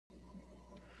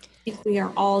think we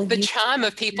are all The used to chime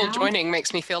that of people now. joining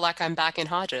makes me feel like I'm back in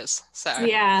Hodges. So,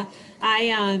 Yeah,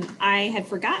 I had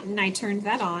forgotten I turned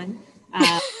that on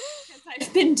because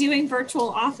I've been doing virtual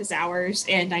office hours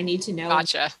and I need to know when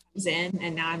gotcha. it comes in,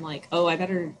 and now I'm like, oh, I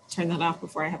better turn that off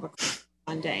before I have a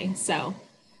Monday. So,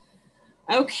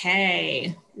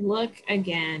 okay, look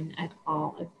again at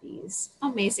all of these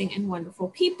amazing and wonderful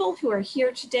people who are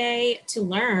here today to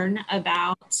learn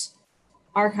about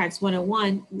Archives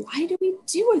 101. Why do we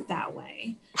do it that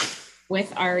way?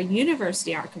 With our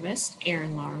university archivist,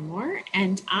 Erin Larimore,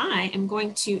 and I am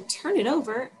going to turn it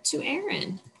over to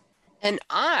Erin. And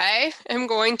I am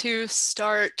going to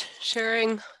start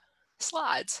sharing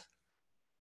slides.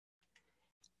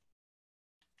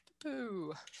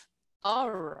 Boo.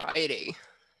 All righty.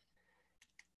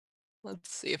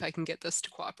 Let's see if I can get this to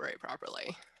cooperate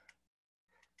properly.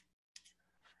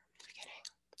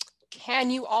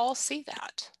 Can you all see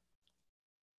that?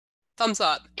 Thumbs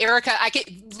up. Erica, I can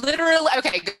literally,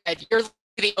 okay, good. You're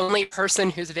the only person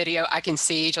whose video I can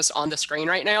see just on the screen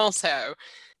right now, so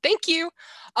thank you.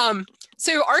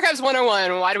 So Archives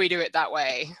 101, why do we do it that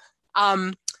way?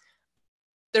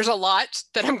 There's a lot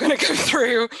that I'm going to go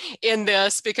through in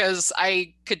this because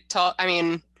I could talk, I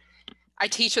mean, I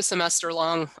teach a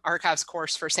semester-long archives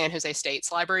course for San Jose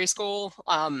State's library school,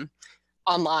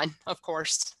 online, of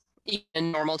course, even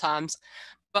in normal times.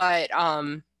 But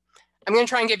I'm going to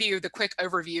try and give you the quick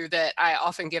overview that I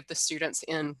often give the students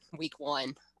in week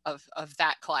one of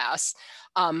that class.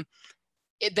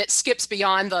 That skips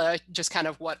beyond the just kind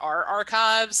of what are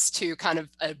archives to kind of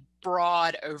a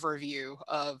broad overview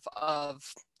of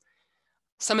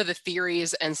some of the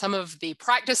theories and some of the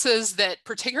practices that,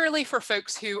 particularly for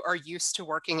folks who are used to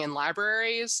working in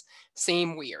libraries,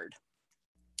 seem weird.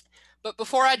 But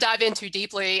before I dive in too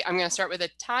deeply, I'm going to start with a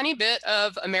tiny bit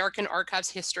of American archives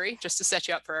history, just to set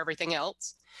you up for everything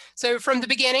else. So from the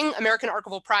beginning, American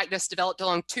archival practice developed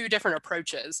along two different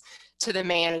approaches to the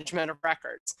management of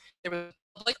records. There was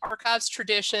the public archives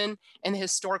tradition and the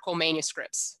historical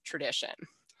manuscripts tradition.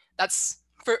 That's,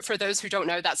 for those who don't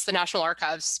know, that's the National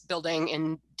Archives building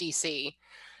in DC.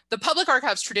 The public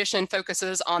archives tradition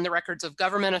focuses on the records of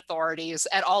government authorities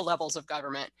at all levels of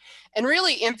government and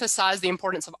really emphasized the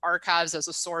importance of archives as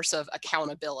a source of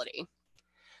accountability.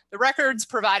 The records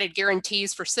provided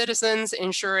guarantees for citizens,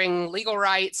 ensuring legal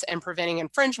rights and preventing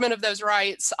infringement of those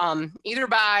rights, either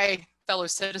by fellow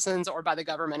citizens or by the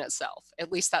government itself.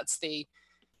 At least that's the,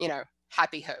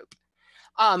 happy hope.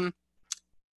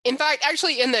 In fact,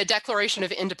 actually in the Declaration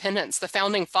of Independence, the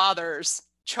founding fathers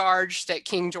charged that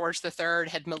King George III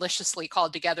had maliciously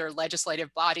called together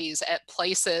legislative bodies at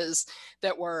places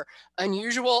that were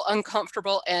unusual,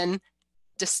 uncomfortable, and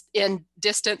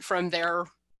distant from their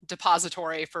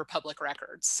depository for public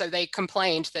records. So they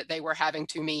complained that they were having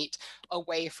to meet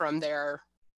away from their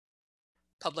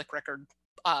public record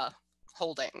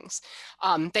holdings.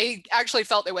 They actually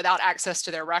felt that without access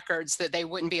to their records that they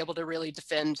wouldn't be able to really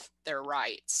defend their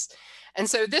rights. And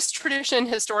so this tradition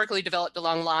historically developed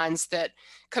along lines that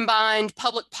combined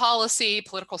public policy,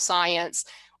 political science,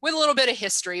 with a little bit of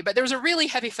history, but there was a really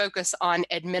heavy focus on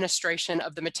administration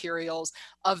of the materials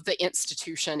of the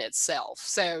institution itself.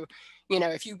 So,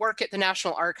 if you work at the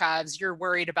National Archives, you're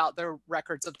worried about the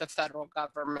records of the federal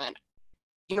government.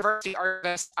 University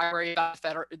archivists, I worry about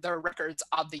the records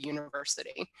of the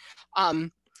university.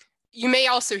 You may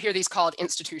also hear these called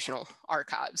institutional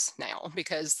archives now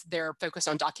because they're focused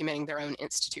on documenting their own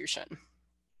institution.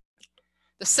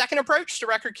 The second approach to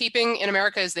record keeping in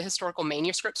America is the historical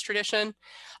manuscripts tradition,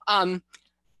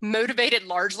 motivated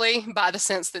largely by the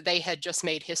sense that they had just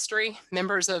made history.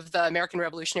 Members of the American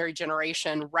Revolutionary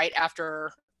generation, right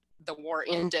after the war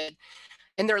ended,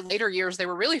 in their later years, they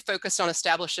were really focused on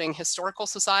establishing historical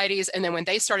societies. And then when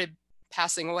they started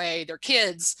passing away, their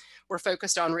kids were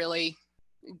focused on really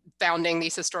founding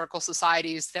these historical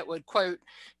societies that would, quote,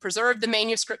 preserve the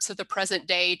manuscripts of the present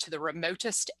day to the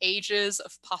remotest ages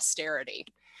of posterity.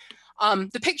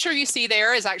 The picture you see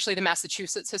there is actually the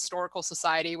Massachusetts Historical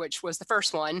Society, which was the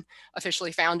first one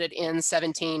officially founded in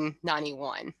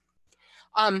 1791.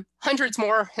 Hundreds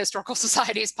more historical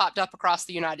societies popped up across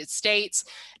the United States.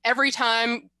 Every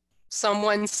time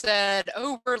someone said,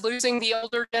 oh, we're losing the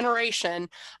older generation,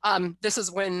 this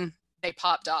is when they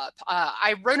popped up.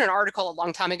 I wrote an article a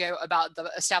long time ago about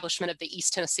the establishment of the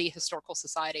East Tennessee Historical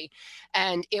Society,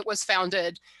 and it was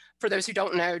founded, for those who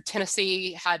don't know,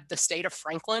 Tennessee had the state of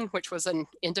Franklin, which was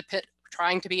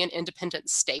trying to be an independent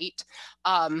state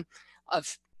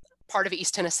of part of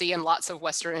East Tennessee and lots of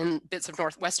bits of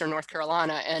western North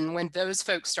Carolina. And when those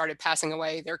folks started passing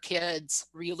away, their kids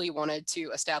really wanted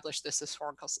to establish this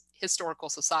historical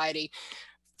society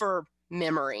for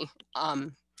memory.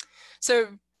 So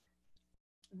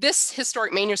this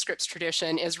historic manuscripts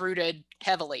tradition is rooted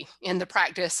heavily in the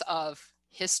practice of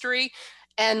history,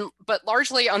 but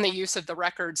largely on the use of the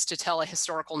records to tell a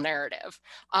historical narrative,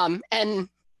 and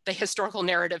the historical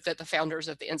narrative that the founders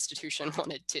of the institution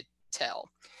wanted to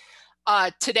tell.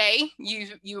 Today,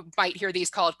 you might hear these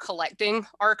called collecting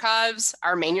archives.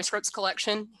 Our manuscripts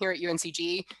collection here at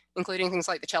UNCG, including things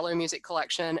like the cello music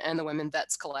collection and the women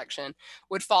vets collection,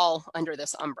 would fall under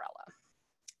this umbrella.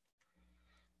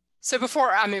 So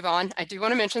before I move on, I do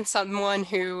want to mention someone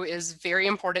who is very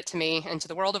important to me and to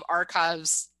the world of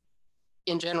archives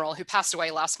in general, who passed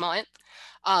away last month.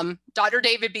 Dr.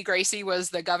 David B. Gracie was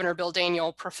the Governor Bill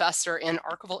Daniel Professor in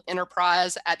Archival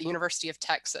Enterprise at the University of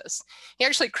Texas. He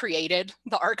actually created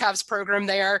the archives program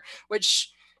there, which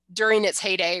during its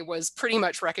heyday was pretty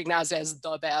much recognized as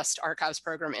the best archives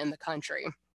program in the country.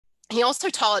 He also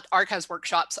taught archives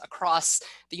workshops across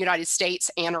the United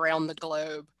States and around the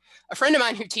globe. A friend of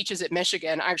mine who teaches at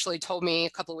Michigan actually told me a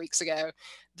couple of weeks ago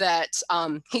that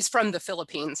he's from the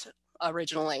Philippines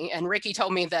originally. And Ricky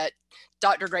told me that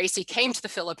Dr. Gracie came to the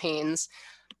Philippines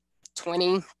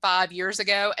 25 years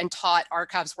ago and taught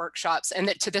archives workshops, and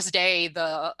that to this day,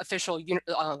 the official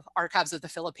archives of the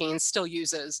Philippines still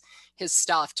uses his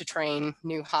stuff to train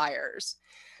new hires.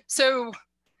 So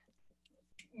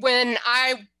when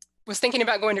I was thinking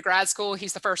about going to grad school,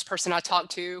 he's the first person I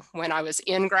talked to when I was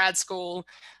in grad school.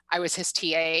 I was his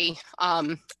TA,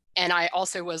 and I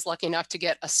also was lucky enough to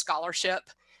get a scholarship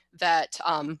that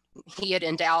he had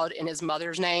endowed in his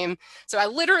mother's name. So I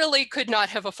literally could not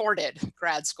have afforded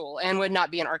grad school and would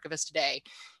not be an archivist today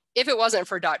if it wasn't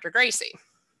for Dr. Gracie.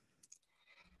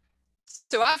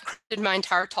 So I've created my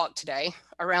entire talk today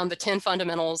around the 10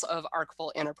 fundamentals of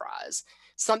archival enterprise,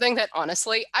 something that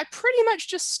honestly, I pretty much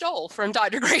just stole from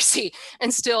Dr. Gracie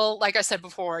and still, like I said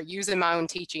before, use in my own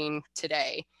teaching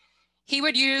today. He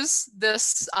would use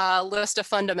this list of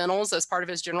fundamentals as part of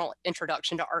his general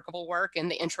introduction to archival work in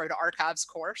the Intro to Archives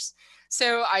course.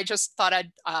 So I just thought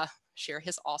I'd share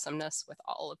his awesomeness with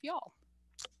all of y'all.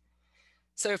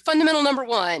 So fundamental number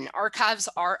 1, archives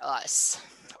are us.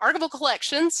 Archival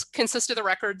collections consist of the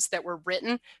records that were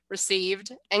written,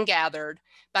 received, and gathered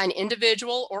by an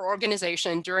individual or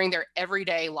organization during their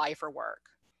everyday life or work.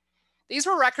 These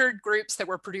were record groups that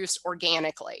were produced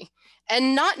organically,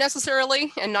 and not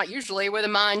necessarily, and not usually, with a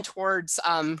mind towards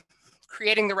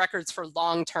creating the records for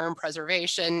long-term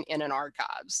preservation in an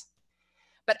archives.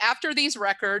 But after these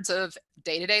records of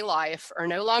day-to-day life are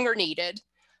no longer needed,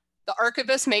 the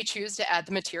archivist may choose to add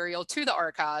the material to the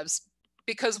archives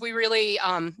because we really,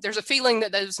 there's a feeling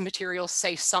that those materials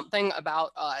say something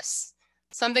about us,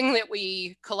 something that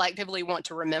we collectively want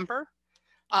to remember,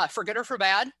 for good or for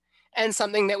bad, and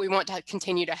something that we want to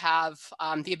continue to have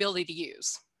the ability to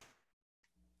use.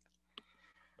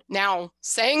 Now,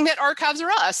 saying that archives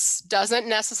are us doesn't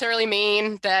necessarily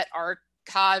mean that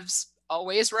archives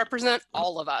always represent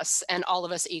all of us and all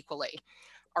of us equally.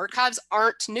 Archives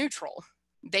aren't neutral.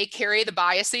 They carry the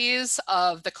biases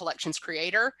of the collection's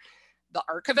creator, the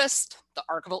archivist, the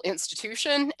archival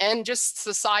institution, and just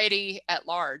society at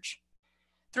large.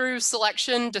 Through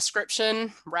selection,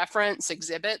 description, reference,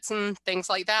 exhibits, and things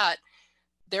like that,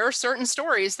 there are certain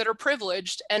stories that are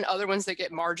privileged and other ones that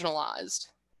get marginalized.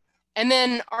 And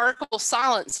then archival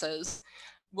silences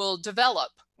will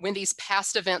develop when these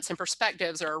past events and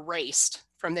perspectives are erased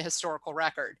from the historical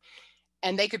record.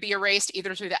 And they could be erased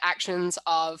either through the actions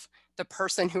of the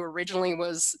person who originally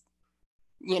was,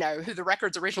 who the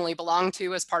records originally belonged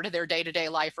to as part of their day-to-day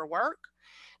life or work.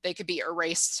 They could be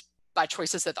erased by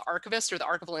choices that the archivist or the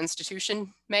archival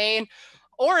institution made,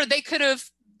 or they could have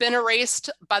been erased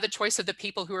by the choice of the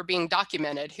people who are being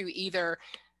documented, who either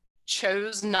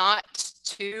chose not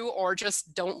to or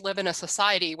just don't live in a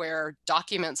society where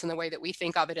documents in the way that we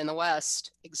think of it in the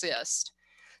West exist.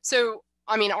 So,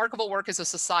 archival work is a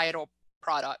societal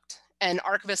product, and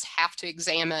archivists have to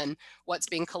examine what's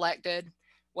being collected,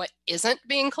 what isn't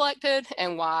being collected,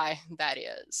 and why that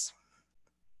is.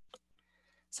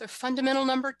 So fundamental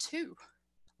number 2,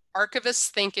 archivists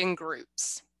think in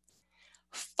groups.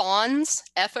 FONDS,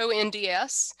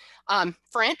 F-O-N-D-S,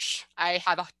 French,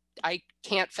 I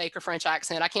can't fake a French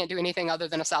accent. I can't do anything other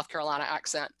than a South Carolina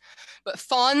accent. But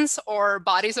FONDS, or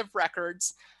bodies of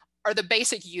records, are the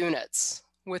basic units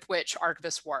with which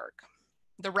archivists work.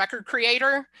 The record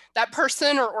creator, that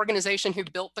person or organization who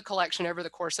built the collection over the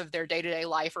course of their day-to-day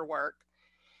life or work.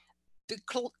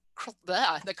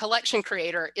 The collection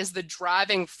creator is the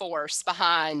driving force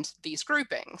behind these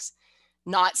groupings,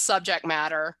 not subject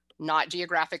matter, not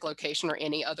geographic location or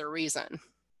any other reason.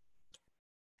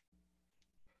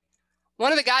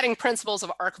 One of the guiding principles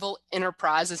of archival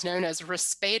enterprise is known as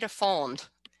respect de fond.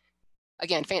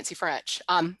 again, fancy French,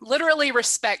 literally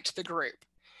respect the group.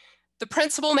 The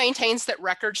principle maintains that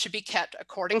records should be kept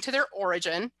according to their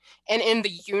origin and in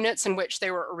the units in which they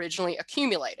were originally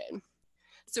accumulated.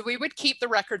 So we would keep the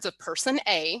records of person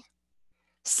A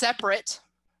separate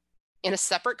in a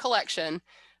separate collection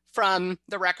from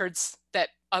the records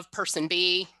of person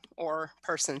B or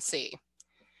person C.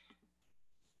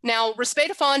 Now, respect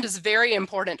de fond is very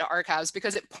important to archives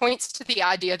because it points to the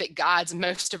idea that guides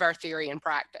most of our theory and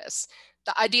practice.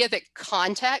 The idea that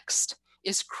context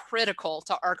is critical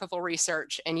to archival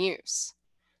research and use.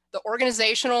 The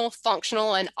organizational,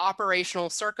 functional, and operational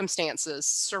circumstances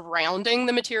surrounding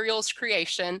the material's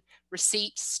creation,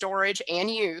 receipt, storage, and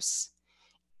use,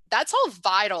 that's all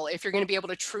vital if you're going to be able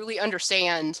to truly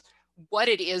understand what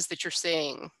it is that you're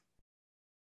seeing.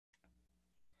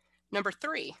 Number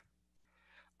 3,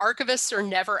 archivists are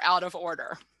never out of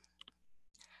order.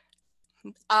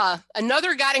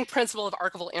 Another guiding principle of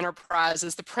archival enterprise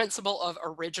is the principle of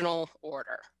original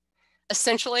order.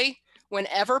 Essentially,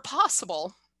 whenever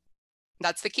possible,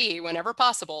 that's the key, whenever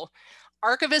possible,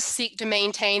 archivists seek to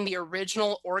maintain the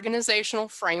original organizational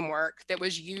framework that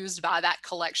was used by that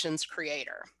collection's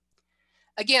creator.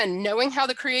 Again, knowing how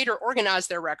the creator organized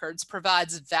their records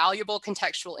provides valuable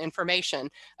contextual information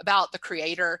about the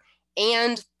creator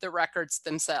and the records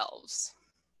themselves.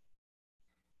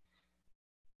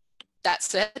 That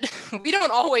said, we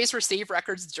don't always receive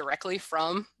records directly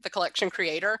from the collection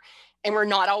creator, and we're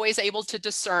not always able to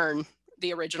discern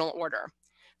the original order.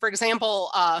 For example,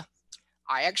 I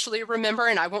actually remember,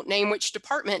 and I won't name which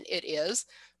department it is,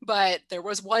 but there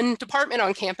was one department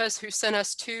on campus who sent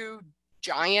us 2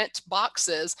 giant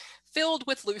boxes filled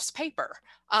with loose paper.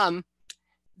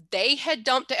 They had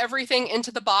dumped everything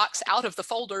into the box out of the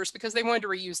folders because they wanted to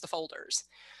reuse the folders.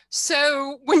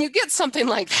 So when you get something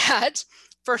like that,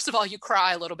 first of all, you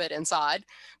cry a little bit inside,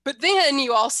 but then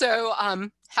you also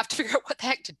have to figure out what the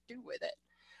heck to do with it.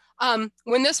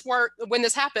 When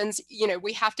this happens,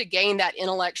 we have to gain that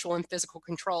intellectual and physical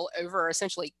control over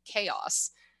essentially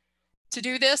chaos. To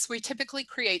do this, we typically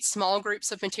create small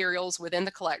groups of materials within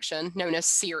the collection known as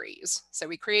series. So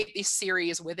we create these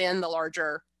series within the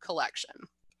larger collection.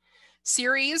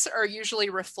 Series are usually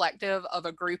reflective of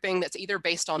a grouping that's either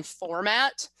based on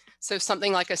format, so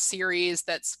something like a series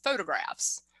that's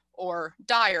photographs or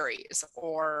diaries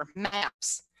or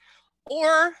maps,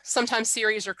 or sometimes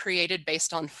series are created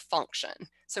based on function.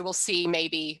 So we'll see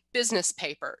maybe business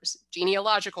papers,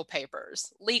 genealogical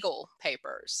papers, legal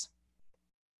papers.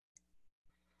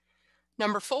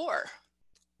 Number 4,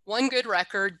 one good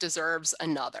record deserves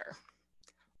another.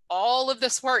 All of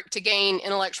this work to gain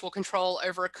intellectual control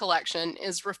over a collection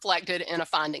is reflected in a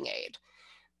finding aid.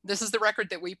 This is the record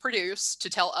that we produce to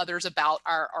tell others about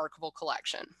our archival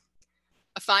collection.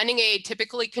 A finding aid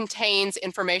typically contains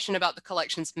information about the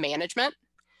collection's management,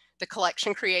 the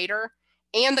collection creator,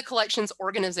 and the collection's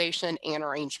organization and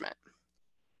arrangement.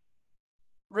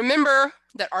 Remember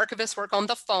that archivists work on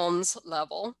the fonds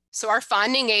level, so our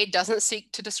finding aid doesn't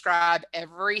seek to describe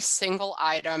every single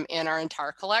item in our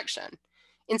entire collection.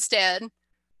 Instead,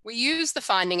 we use the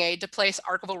finding aid to place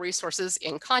archival resources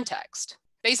in context.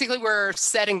 Basically, we're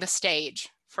setting the stage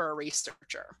for a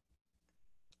researcher.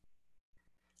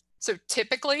 So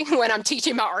typically, when I'm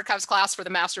teaching my archives class for the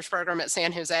master's program at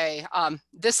San Jose,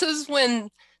 this is when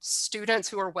students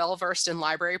who are well-versed in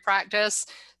library practice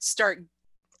start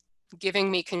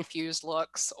giving me confused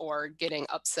looks or getting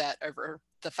upset over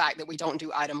the fact that we don't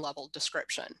do item level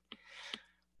description.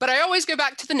 But I always go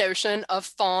back to the notion of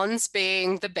fonds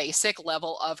being the basic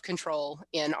level of control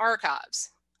in archives.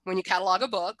 When you catalog a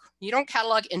book, you don't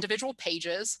catalog individual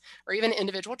pages or even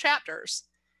individual chapters.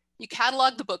 You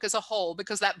catalog the book as a whole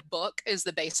because that book is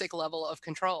the basic level of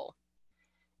control.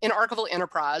 In archival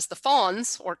enterprise, the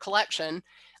fonds or collection,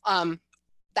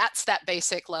 that's that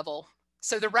basic level.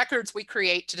 So the records we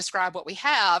create to describe what we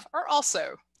have are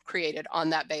also created on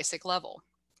that basic level.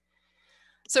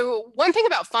 So one thing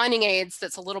about finding aids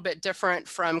that's a little bit different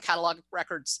from catalog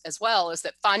records as well is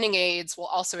that finding aids will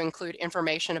also include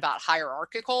information about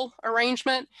hierarchical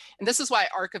arrangement. And this is why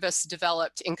archivists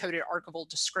developed encoded archival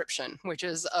description, which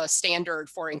is a standard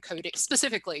for encoding,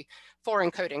 specifically for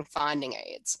encoding finding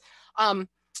aids.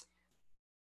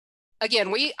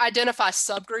 Again, we identify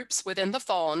subgroups within the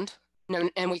fond,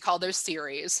 and we call those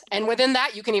series. And within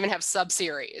that, you can even have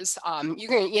sub-series.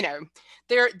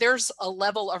 There's a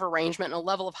level of arrangement, a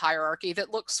level of hierarchy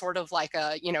that looks sort of like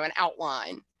an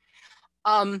outline.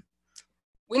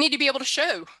 We need to be able to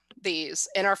show these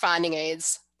in our finding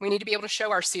aids. We need to be able to show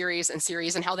our series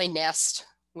and how they nest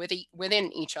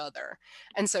within each other.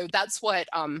 And so that's what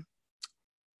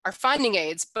our finding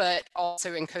aids, but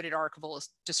also encoded archival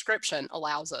description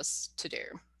allows us to do.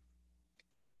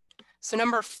 So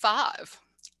number 5,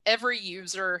 every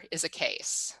user is a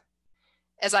case.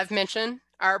 As I've mentioned,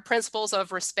 our principles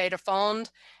of respect de fond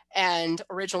and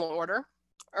original order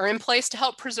are in place to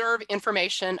help preserve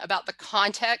information about the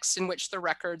context in which the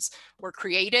records were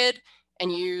created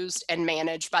and used and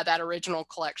managed by that original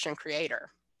collection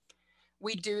creator.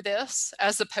 We do this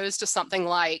as opposed to something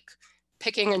like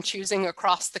picking and choosing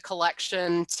across the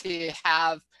collection to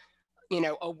have, you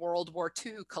know, a World War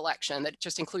II collection that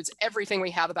just includes everything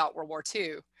we have about World War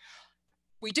II.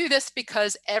 We do this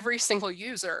because every single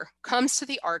user comes to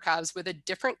the archives with a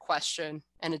different question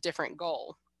and a different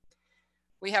goal.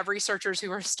 We have researchers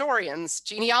who are historians,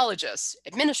 genealogists,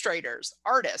 administrators,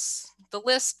 artists. The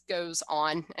list goes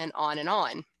on and on and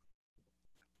on.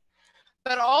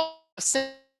 But also,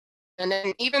 and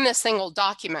then even this single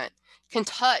document can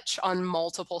touch on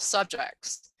multiple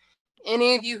subjects.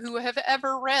 Any of you who have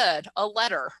ever read a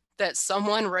letter that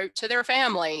someone wrote to their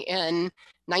family in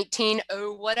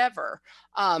 1900 whatever,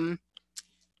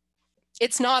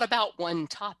 it's not about one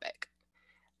topic.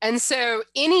 And so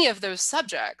any of those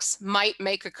subjects might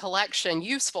make a collection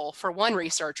useful for one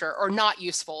researcher or not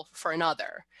useful for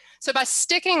another. So by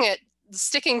sticking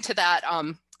to that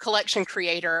collection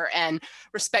creator and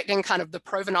respecting kind of the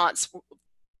provenance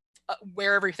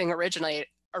where everything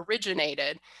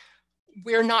originated,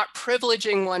 we're not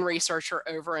privileging one researcher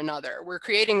over another. We're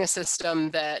creating a system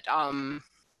that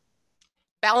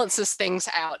balances things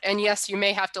out. And yes, you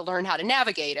may have to learn how to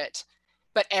navigate it,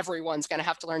 but everyone's going to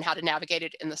have to learn how to navigate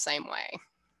it in the same way.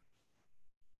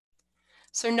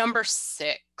 So number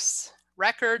 6,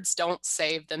 records don't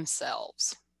save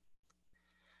themselves.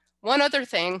 One other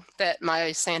thing that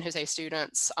my San Jose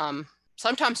students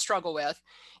sometimes struggle with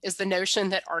is the notion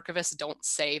that archivists don't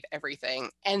save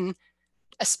everything, and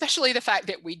especially the fact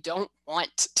that we don't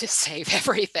want to save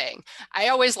everything. I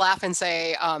always laugh and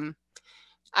say,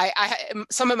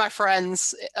 some of my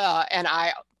friends and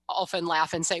I often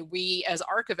laugh and say we as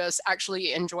archivists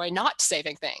actually enjoy not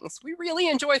saving things. We really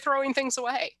enjoy throwing things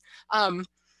away.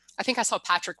 I think I saw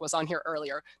Patrick was on here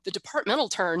earlier. The departmental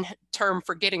term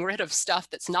for getting rid of stuff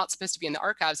that's not supposed to be in the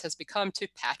archives has become to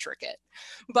Patrick it,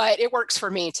 but it works for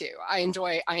me too. I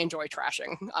enjoy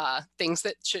trashing things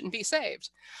that shouldn't be saved.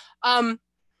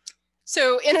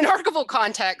 So in an archival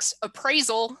context,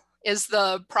 appraisal is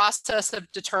the process of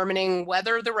determining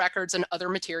whether the records and other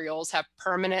materials have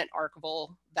permanent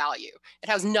archival value. It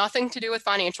has nothing to do with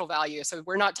financial value, so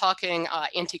we're not talking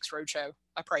Antiques Roadshow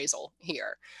appraisal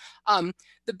here.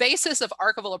 The basis of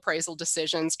archival appraisal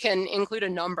decisions can include a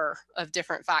number of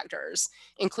different factors,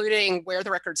 including where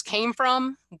the records came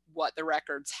from, what the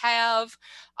records have,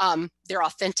 their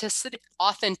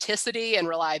authenticity and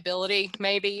reliability,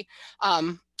 maybe,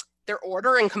 their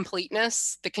order and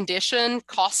completeness, the condition,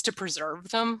 cost to preserve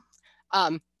them,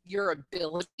 your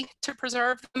ability to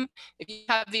preserve them. If you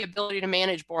have the ability to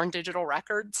manage born digital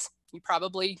records, you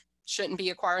probably shouldn't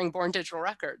be acquiring born digital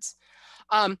records.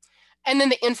 And then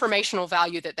the informational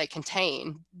value that they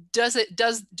contain. Do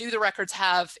the records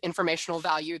have informational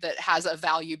value that has a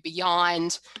value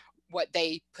beyond what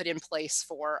they put in place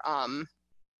for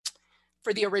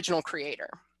the original creator?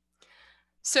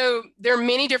 So there are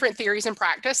many different theories and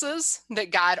practices that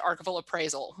guide archival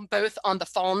appraisal, both on the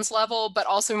phones level, but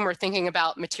also when we're thinking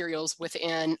about materials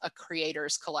within a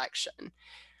creator's collection.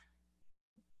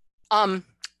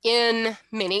 In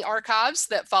many archives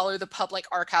that follow the public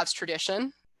archives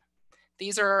tradition,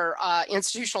 these are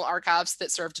institutional archives that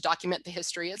serve to document the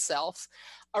history itself.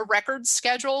 A record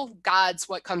schedule guides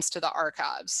what comes to the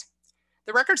archives.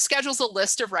 The record schedule is a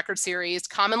list of record series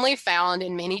commonly found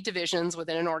in many divisions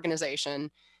within an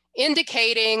organization,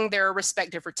 indicating their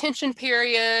respective retention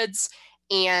periods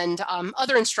and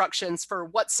other instructions for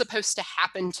what's supposed to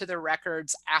happen to the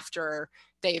records after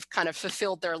they've kind of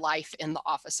fulfilled their life in the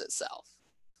office itself.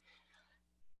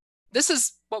 This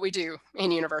is what we do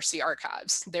in university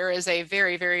archives. There is a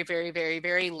very, very, very, very,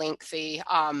 very lengthy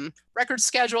record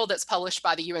schedule that's published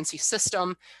by the UNC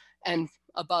system, and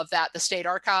above that, the state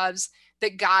archives,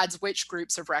 that guides which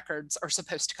groups of records are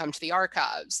supposed to come to the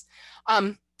archives.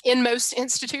 In most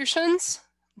institutions,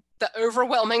 the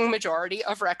overwhelming majority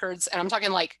of records, and I'm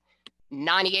talking like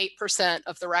 98%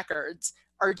 of the records,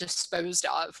 are disposed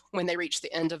of when they reach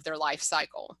the end of their life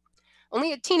cycle.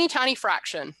 Only a teeny tiny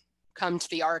fraction come to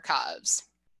the archives.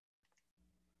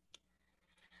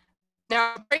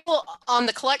 Now, appraisal on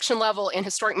the collection level in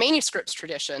historic manuscripts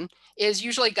tradition is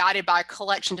usually guided by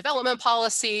collection development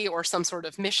policy or some sort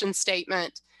of mission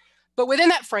statement. But within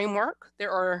that framework,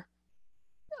 there are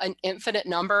an infinite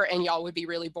number, and y'all would be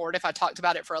really bored if I talked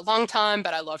about it for a long time,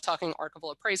 but I love talking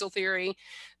archival appraisal theory.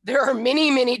 There are many,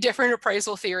 many different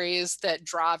appraisal theories that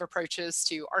drive approaches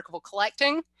to archival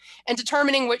collecting and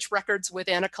determining which records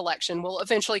within a collection will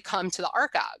eventually come to the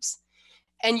archives.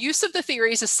 And use of the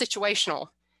theories is situational.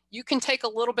 You can take a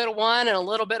little bit of one and a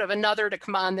little bit of another to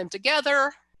combine them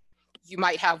together. You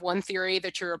might have one theory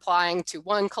that you're applying to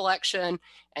one collection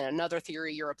and another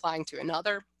theory you're applying to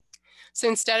another. So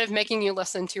instead of making you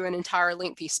listen to an entire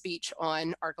lengthy speech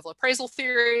on archival appraisal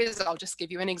theories, I'll just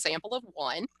give you an example of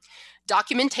one.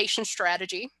 Documentation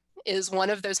strategy is one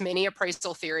of those many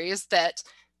appraisal theories that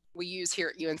we use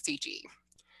here at UNCG.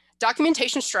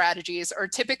 Documentation strategies are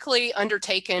typically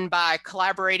undertaken by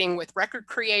collaborating with record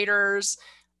creators,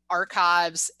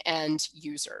 archives, and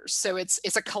users. So it's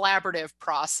a collaborative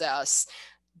process,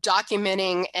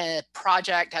 documenting a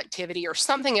project activity or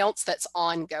something else that's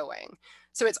ongoing.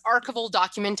 So it's archival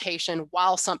documentation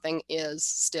while something is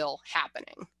still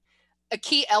happening. A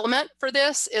key element for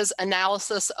this is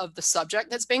analysis of the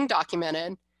subject that's being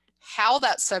documented, how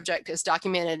that subject is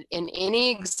documented in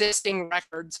any existing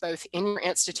records, both in your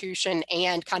institution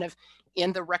and kind of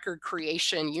in the record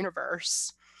creation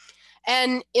universe,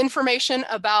 and information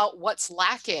about what's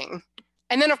lacking.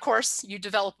 And then of course, you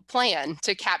develop a plan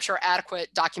to capture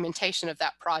adequate documentation of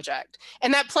that project.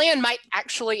 And that plan might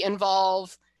actually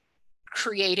involve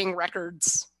creating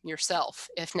records yourself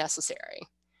if necessary.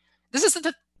 This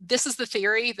is the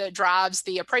theory that drives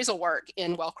the appraisal work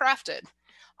in Well Crafted.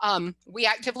 We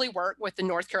actively work with the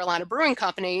North Carolina Brewing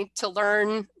Company to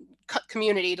learn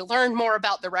more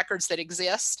about the records that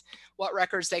exist, what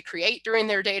records they create during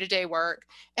their day-to-day work,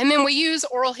 and then we use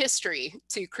oral history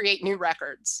to create new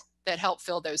records that help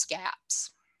fill those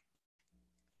gaps.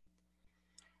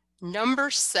 Number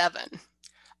 7,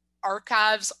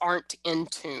 archives aren't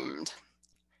entombed.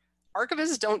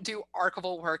 Archivists don't do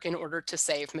archival work in order to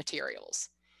save materials.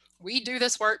 We do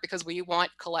this work because we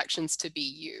want collections to be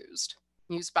used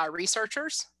by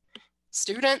researchers,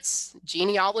 students,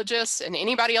 genealogists, and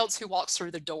anybody else who walks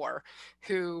through the door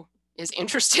who is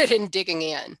interested in digging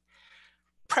in.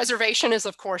 Preservation is,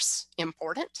 of course,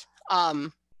 important,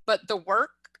 but the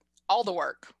work, all the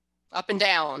work, up and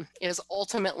down, is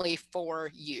ultimately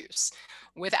for use.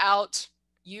 Without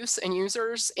use and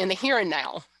users in the here and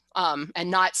now, and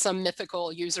not some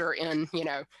mythical user in,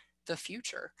 the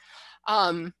future.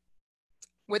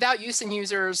 Without use and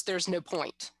users, there's no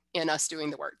point in us doing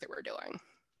the work that we're doing.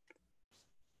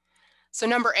 So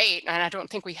number 8, and I don't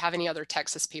think we have any other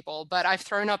Texas people, but I've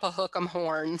thrown up a hook 'em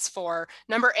horns for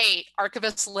number 8,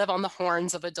 archivists live on the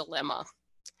horns of a dilemma.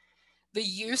 The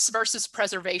use versus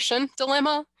preservation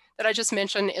dilemma that I just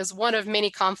mentioned is one of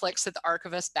many conflicts that the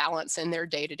archivists balance in their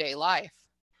day-to-day life.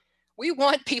 We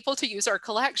want people to use our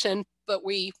collection, but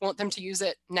we want them to use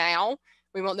it now.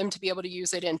 We want them to be able to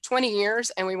use it in 20 years,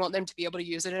 and we want them to be able to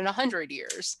use it in 100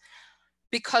 years.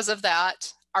 Because of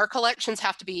that, our collections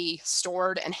have to be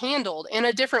stored and handled in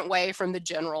a different way from the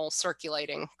general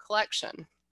circulating collection.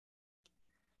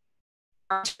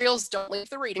 Our materials don't leave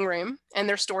the reading room, and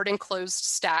they're stored in closed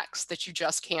stacks that you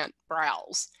just can't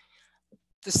browse.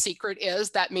 The secret is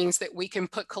that means that we can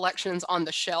put collections on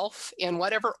the shelf in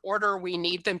whatever order we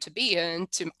need them to be in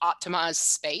to optimize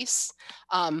space.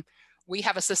 We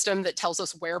have a system that tells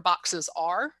us where boxes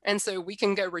are, and so we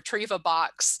can go retrieve a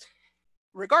box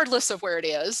regardless of where it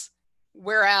is,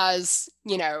 whereas,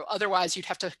 otherwise you'd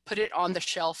have to put it on the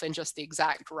shelf in just the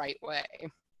exact right way.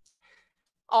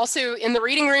 Also, in the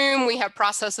reading room, we have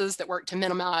processes that work to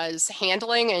minimize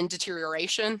handling and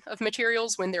deterioration of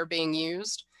materials when they're being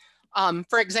used.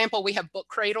 For example, we have book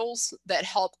cradles that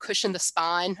help cushion the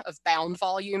spine of bound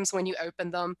volumes when you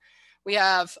open them. We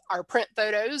have our print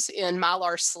photos in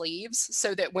Mylar sleeves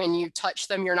so that when you touch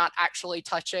them, you're not actually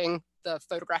touching the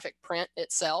photographic print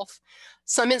itself.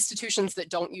 Some institutions that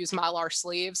don't use Mylar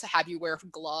sleeves have you wear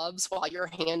gloves while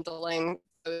you're handling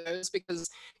photos, because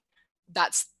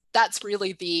that's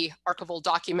really the archival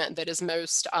document that is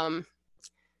most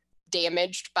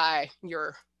damaged by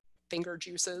your finger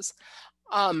juices.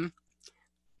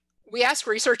 We ask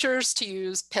researchers to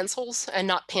use pencils and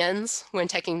not pens when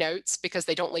taking notes because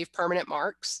they don't leave permanent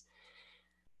marks.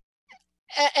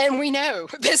 And we know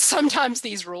that sometimes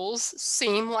these rules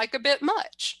seem like a bit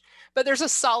much, but there's a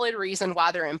solid reason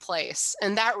why they're in place.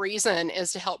 And that reason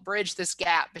is to help bridge this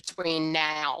gap between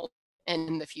now and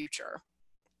in the future.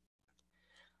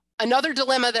 Another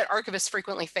dilemma that archivists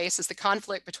frequently face is the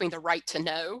conflict between the right to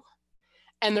know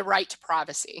and the right to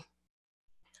privacy.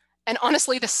 And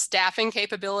honestly, the staffing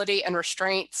capability and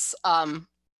restraints of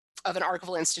an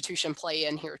archival institution play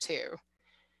in here too.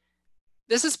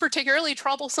 This is particularly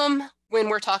troublesome when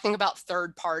we're talking about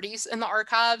third parties in the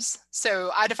archives. So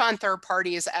I define third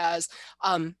parties as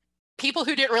people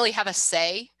who didn't really have a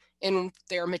say in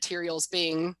their materials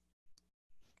being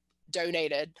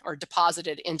donated or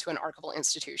deposited into an archival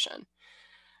institution.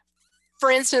 For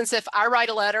instance, if I write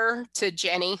a letter to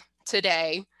Jenny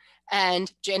today and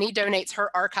Jenny donates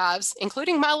her archives,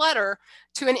 including my letter,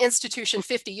 to an institution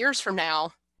 50 years from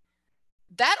now,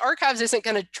 that archives isn't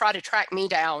going to try to track me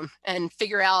down and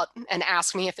figure out and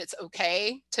ask me if it's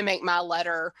okay to make my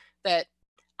letter that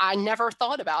I never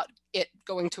thought about it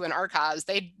going to an archives.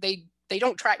 They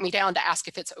don't track me down to ask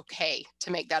if it's okay to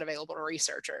make that available to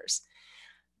researchers.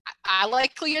 I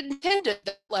likely intended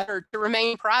the letter to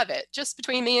remain private, just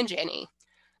between me and Jenny.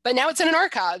 But now it's in an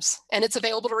archives and it's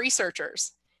available to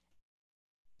researchers.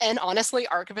 And honestly,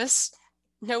 archivists,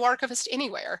 no archivist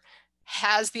anywhere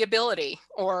has the ability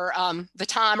or the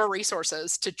time or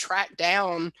resources to track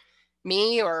down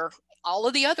me or all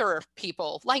of the other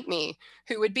people like me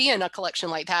who would be in a collection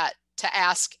like that to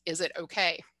ask, is it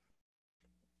okay?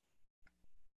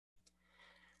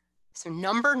 So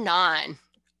number 9,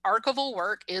 archival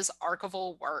work is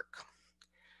archival work.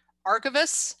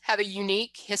 Archivists have a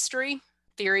unique history,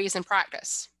 theories, and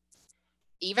practice.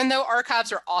 Even though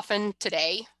archives are often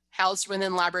today housed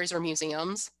within libraries or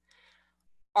museums,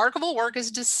 archival work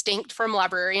is distinct from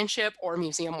librarianship or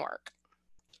museum work.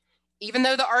 Even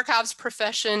though the archives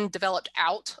profession developed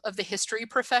out of the history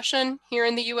profession here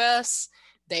in the US,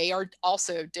 they are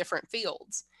also different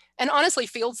fields. And honestly,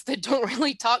 fields that don't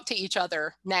really talk to each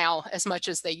other now as much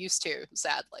as they used to,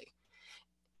 sadly.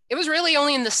 It was really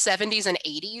only in the 70s and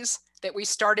 80s that we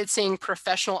started seeing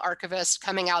professional archivists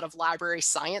coming out of library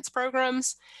science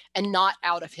programs and not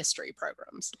out of history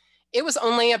programs. It was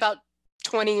only about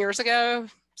 20 years ago,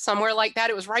 somewhere like that.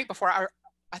 It was right before,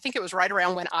 I think it was right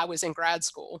around when I was in grad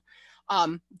school,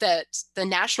 that the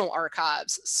National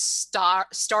Archives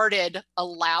started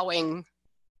allowing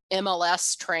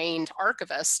MLS trained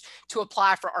archivists to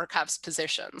apply for archives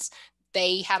positions.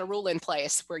 They had a rule in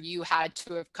place where you had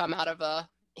to have come out of a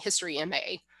history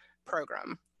MA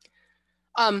program.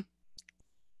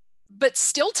 But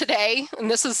still today, and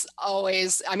this is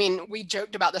always, I mean, we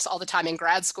joked about this all the time in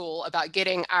grad school about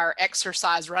getting our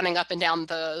exercise running up and down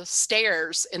the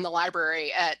stairs in the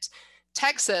library at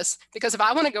Texas, because if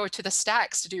I want to go to the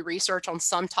stacks to do research on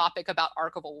some topic about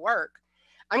archival work,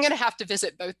 I'm going to have to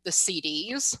visit both the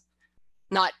CDs,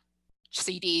 not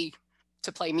CD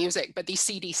to play music, but the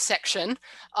CD section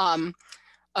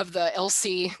of the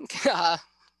LC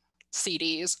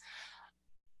CDs,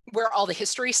 where all the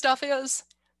history stuff is.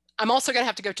 I'm also going to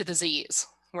have to go to the Z's,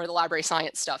 where the library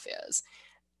science stuff is.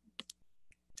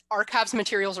 Archives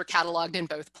materials are cataloged in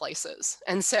both places.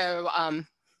 And so,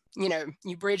 you know,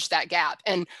 you bridge that gap.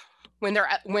 And when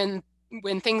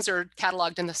things are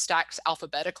cataloged in the stacks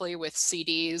alphabetically with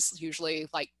CDs, usually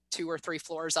like 2 or 3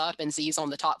 floors up and Z's on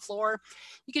the top floor,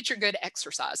 you get your good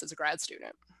exercise as a grad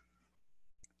student.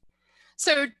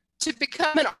 So to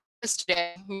become an archivist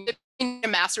today, you need a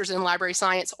master's in library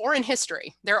science or in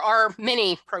history. There are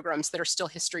many programs that are still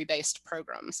history-based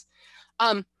programs.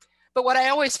 But what I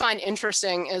always find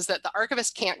interesting is that the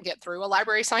archivist can't get through a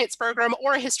library science program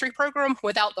or a history program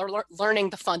without learning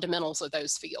the fundamentals of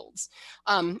those fields.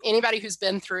 Anybody who's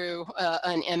been through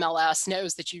an MLS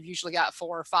knows that you've usually got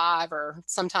 4 or 5 or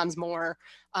sometimes more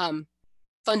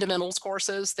fundamentals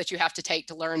courses that you have to take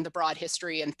to learn the broad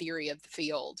history and theory of the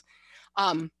field.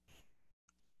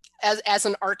 As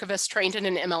an archivist trained in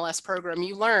an MLS program,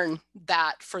 you learn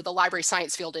that for the library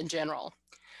science field in general.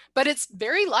 But it's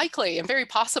very likely and very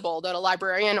possible that a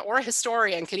librarian or a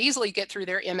historian could easily get through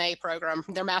their MA program,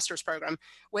 their master's program,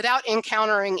 without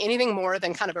encountering anything more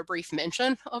than kind of a brief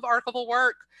mention of archival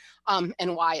work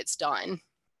and why it's done.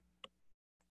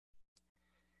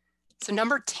 So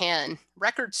number 10,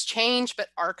 records change, but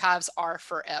archives are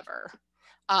forever.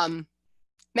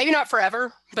 Maybe not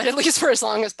forever, but at least for as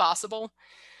long as possible.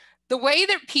 The way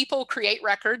that people create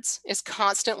records is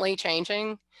constantly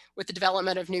changing with the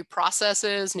development of new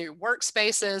processes, new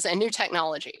workspaces, and new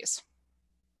technologies.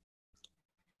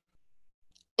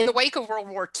 In the wake of World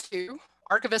War II,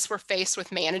 archivists were faced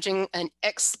with managing an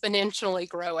exponentially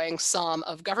growing sum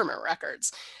of government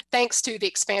records, thanks to the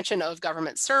expansion of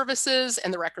government services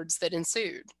and the records that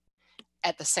ensued.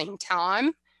 At the same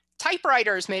time,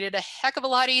 typewriters made it a heck of a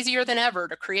lot easier than ever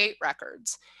to create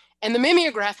records. And the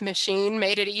mimeograph machine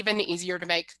made it even easier to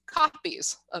make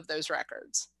copies of those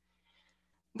records.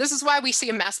 This is why we see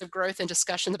a massive growth in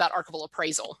discussions about archival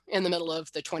appraisal in the middle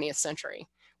of the 20th century,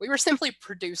 We were simply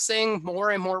producing more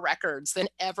and more records than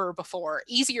ever before,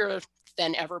 easier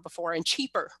than ever before, and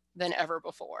cheaper than ever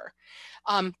before,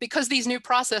 because these new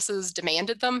processes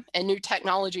demanded them, and new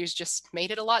technologies just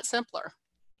made it a lot simpler.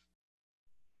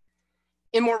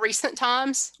 In more recent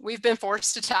times, we've been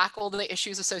forced to tackle the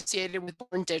issues associated with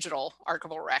born digital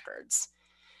archival records.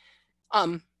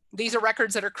 These are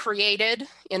records that are created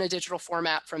in a digital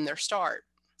format from their start,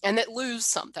 and that lose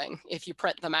something if you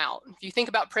print them out. If you think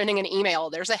about printing an email,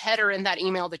 there's a header in that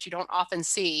email that you don't often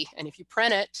see, and if you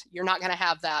print it, you're not going to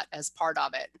have that as part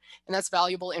of it. And that's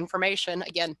valuable information,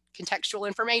 again, contextual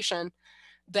information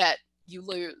that you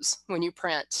lose when you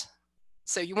print.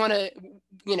 So you want to,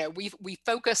 we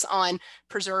focus on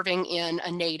preserving in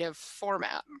a native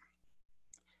format.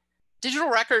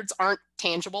 Digital records aren't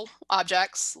tangible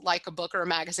objects like a book or a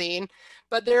magazine,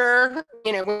 but they're,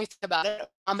 when you think about it, a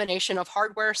combination of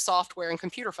hardware, software, and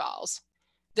computer files.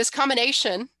 This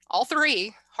combination, all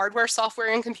three, hardware,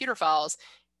 software, and computer files,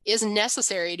 is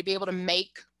necessary to be able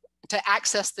to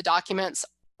access the documents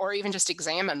or even just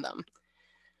examine them.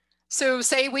 So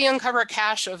say we uncover a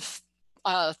cache of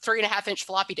 3.5-inch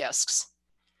floppy disks.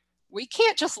 We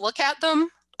can't just look at them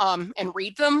and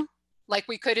read them like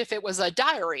we could if it was a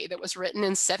diary that was written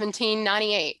in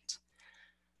 1798.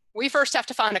 We first have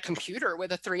to find a computer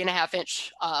with a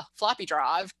 3.5-inch floppy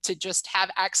drive to just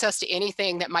have access to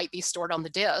anything that might be stored on the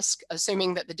disk,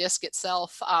 assuming that the disk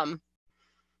itself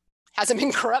hasn't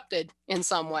been corrupted in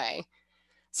some way.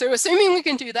 So assuming we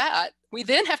can do that, we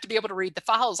then have to be able to read the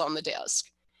files on the disk.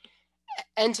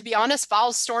 And to be honest,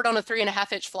 files stored on a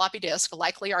 3.5-inch floppy disk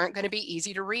likely aren't going to be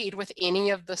easy to read with any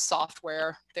of the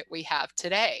software that we have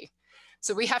today.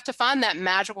 So we have to find that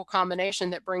magical combination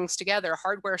that brings together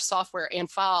hardware, software, and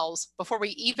files before we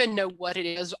even know what it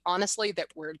is, honestly, that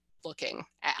we're looking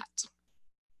at.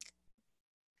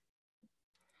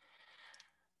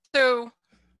 So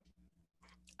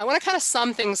I want to kind of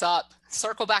sum things up,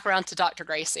 circle back around to Dr.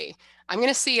 Gracie. I'm going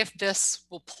to see if this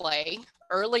will play.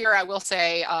 Earlier, I will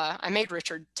say, I made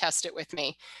Richard test it with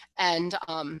me, and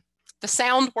the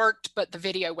sound worked, but the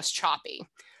video was choppy.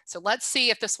 So let's see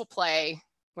if this will play,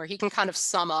 where he can kind of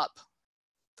sum up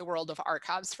the world of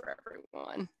archives for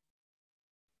everyone.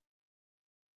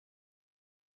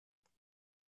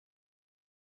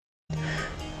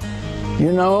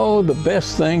 You know, the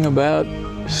best thing about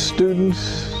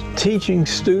students, teaching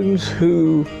students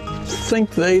who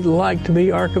think they'd like to be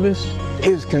archivists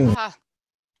is convincing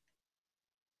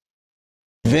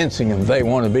them they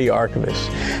want to be archivists,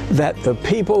 that the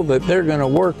people that they're going to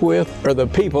work with are the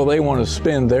people they want to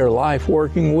spend their life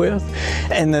working with,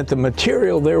 and that the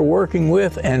material they're working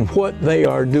with and what they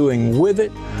are doing with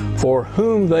it, for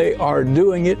whom they are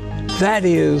doing it, that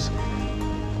is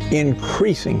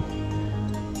increasing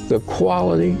the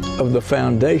quality of the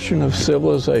foundation of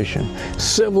civilization.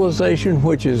 Civilization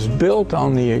which is built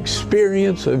on the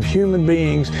experience of human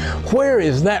beings. Where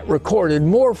is that recorded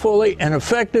more fully and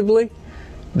effectively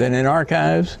than in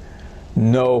archives?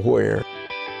 Nowhere.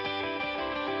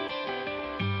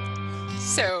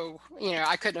 So,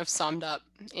 I couldn't have summed up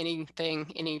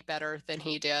anything any better than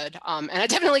he did. And I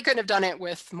definitely couldn't have done it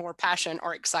with more passion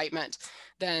or excitement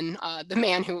than the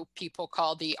man who people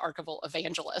call the archival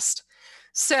evangelist.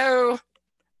 So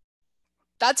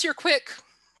that's your quick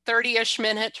 30-ish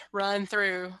minute run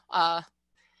through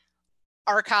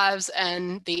archives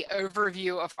and the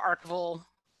overview of archival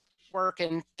work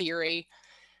and theory.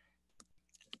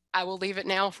 I will leave it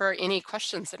now for any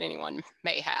questions that anyone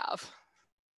may have.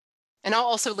 And I'll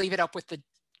also leave it up with the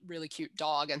really cute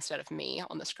dog instead of me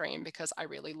on the screen, because I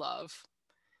really love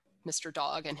Mr.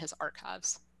 Dog and his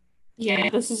archives.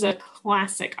 Yeah, this is a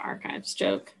classic archives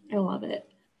joke. I love it.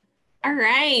 All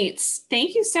right.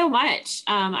 Thank you so much.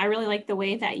 I really like the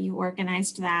way that you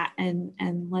organized that and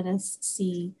let us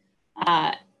see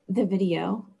the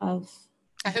video of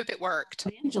I hope it worked.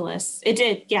 Evangelist. It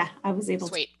did. Yeah, I was able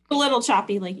Sweet. to. A little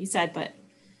choppy, like you said, but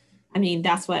I mean,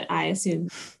 that's what I assume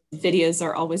videos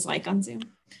are always like on Zoom.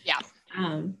 Yeah.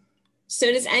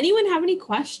 So does anyone have any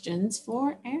questions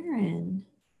for Erin?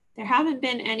 There haven't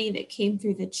been any that came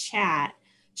through the chat.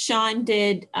 Sean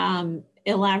did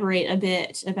elaborate a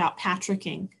bit about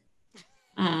Patricking,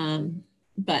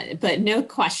 but no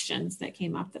questions that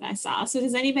came up that I saw. So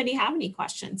does anybody have any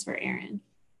questions for Erin?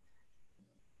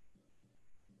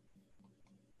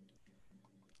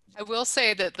 I will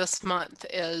say that this month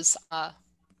is part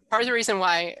of the reason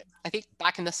why I think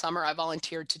back in the summer I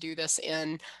volunteered to do this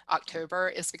in October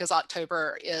is because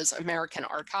October is American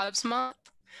Archives Month.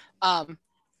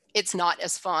 It's not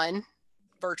as fun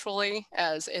virtually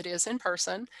as it is in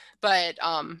person, but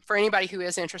for anybody who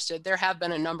is interested, there have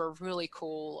been a number of really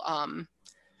cool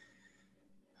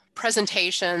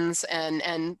presentations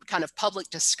and kind of public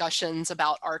discussions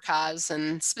about archives,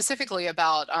 and specifically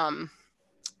about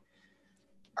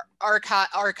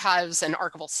archives and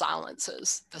archival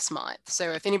silences this month.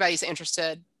 So if anybody's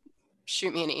interested,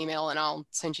 shoot me an email and I'll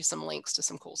send you some links to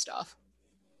some cool stuff.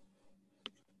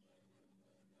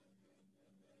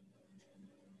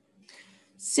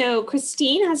 So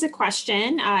Christine has a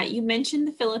question. You mentioned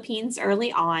the Philippines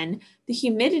early on. The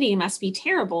humidity must be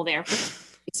terrible there for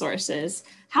resources.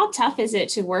 How tough is it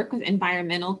to work with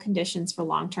environmental conditions for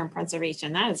long-term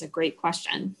preservation? That is a great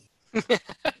question.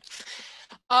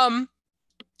 I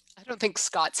don't think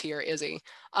Scott's here, is he?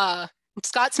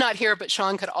 Scott's not here, but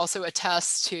Sean could also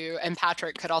attest to, and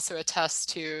Patrick could also attest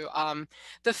to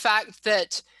the fact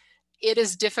that it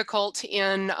is difficult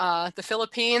in the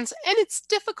Philippines, and it's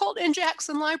difficult in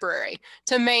Jackson Library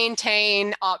to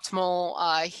maintain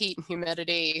optimal heat and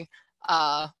humidity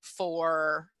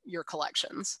for your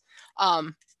collections.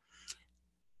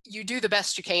 You do the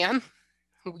best you can.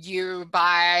 You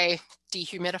buy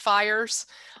dehumidifiers.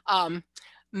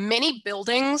 Many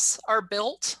buildings are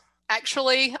built,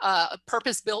 actually,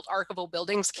 purpose-built archival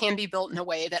buildings can be built in a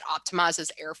way that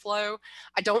optimizes airflow.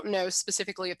 I don't know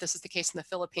specifically if this is the case in the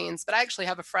Philippines, but I actually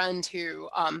have a friend who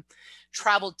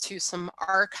traveled to some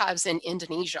archives in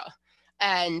Indonesia,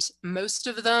 and most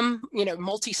of them,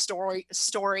 multi-story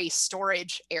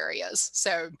storage areas.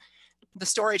 So the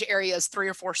storage area is 3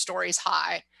 or 4 stories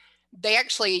high. They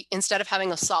actually, instead of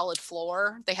having a solid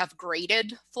floor, they have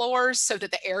graded floors so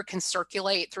that the air can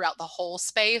circulate throughout the whole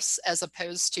space as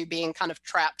opposed to being kind of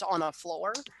trapped on a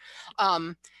floor.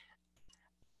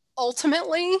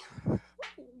 Ultimately,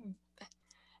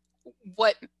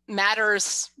 what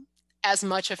matters as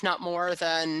much, if not more,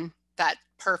 than that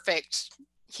perfect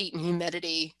heat and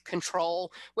humidity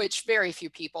control, which very few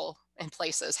people and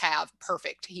places have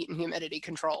perfect heat and humidity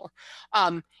control,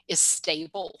 is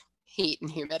stable heat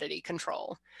and humidity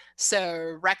control.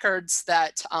 So records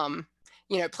that,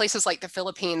 places like the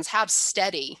Philippines have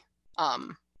steady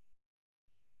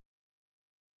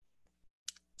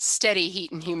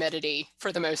heat and humidity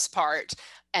for the most part,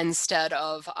 instead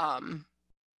of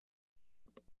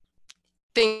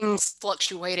things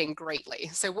fluctuating greatly.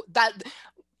 So that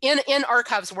in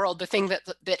archives world, the thing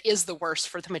that is the worst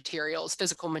for the materials,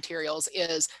 physical materials,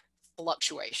 is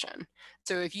fluctuation.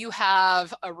 So if you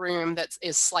have a room that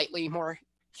is slightly more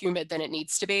humid than it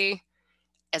needs to be,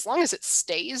 as long as it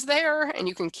stays there and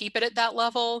you can keep it at that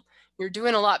level, you're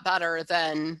doing a lot better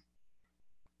than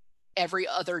every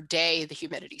other day the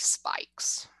humidity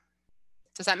spikes.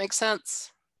 Does that make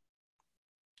sense?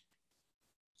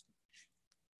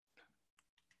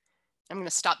 I'm going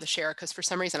to stop the share because for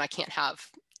some reason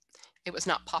it was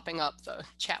not popping up the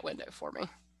chat window for me.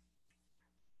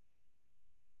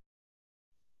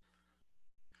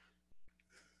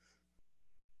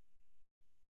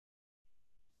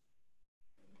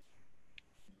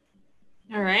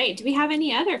 All right. Do we have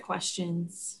any other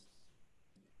questions?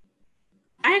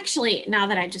 Actually, now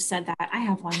that I just said that, I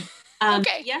have one.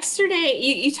 Okay. Yesterday,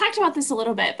 you talked about this a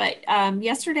little bit, but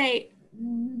yesterday,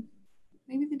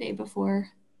 maybe the day before,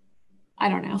 I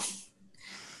don't know.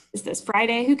 Is this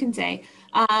Friday? Who can say?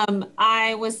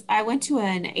 I went to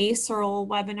an ASERL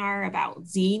webinar about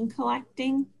zine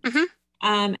collecting.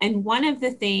 Mm-hmm. And one of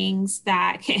the things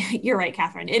that, you're right,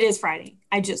 Catherine, it is Friday.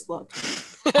 I just looked.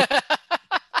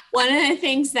 One of the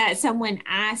things that someone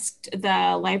asked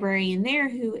the librarian there,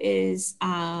 who is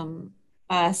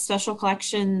a special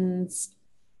collections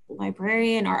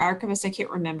librarian or archivist, I can't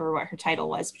remember what her title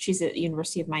was, but she's at the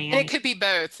University of Miami. And it could be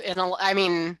both. And I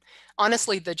mean,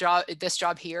 honestly, this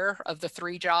job here, of the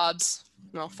 3 jobs,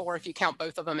 well, 4 if you count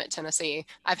both of them at Tennessee,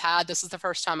 this is the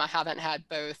first time I haven't had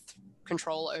both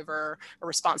control over or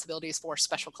responsibilities for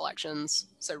special collections,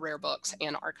 so rare books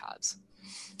and archives.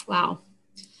 Wow.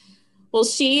 Well,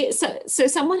 so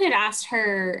someone had asked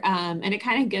her, and it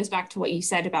kind of goes back to what you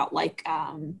said about like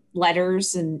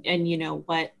letters and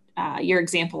what your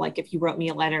example, like if you wrote me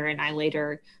a letter and I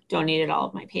later donated all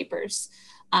of my papers,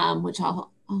 which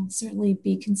I'll certainly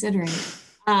be considering.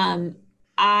 Someone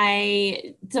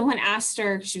asked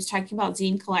her, she was talking about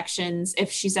zine collections, if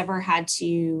she's ever had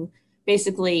to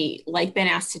basically like been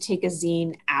asked to take a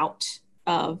zine out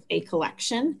of a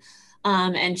collection.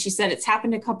 And she said it's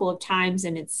happened a couple of times,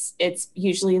 and it's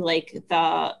usually like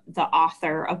the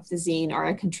author of the zine or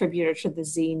a contributor to the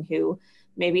zine who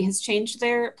maybe has changed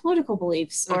their political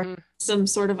beliefs or some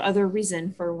sort of other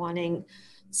reason for wanting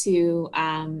to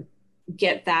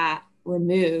get that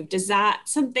removed. Is that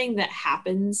something that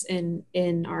happens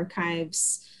in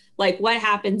archives? Like, what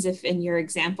happens if, in your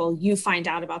example, you find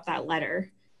out about that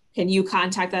letter? Can you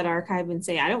contact that archive and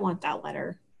say, I don't want that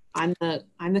letter I'm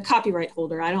the copyright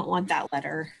holder. I don't want that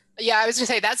letter. Yeah, I was gonna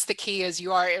say that's the key, is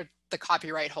you are the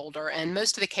copyright holder, and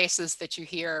most of the cases that you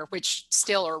hear, which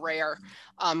still are rare,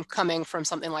 coming from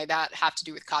something like that, have to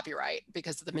do with copyright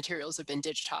because the materials have been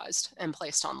digitized and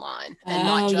placed online and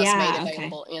not just made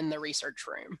available in the research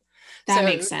room. That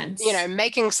makes sense. You know,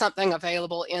 making something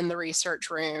available in the research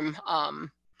room,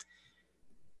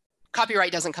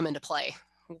 copyright doesn't come into play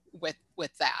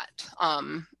with that.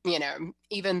 You know,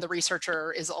 even the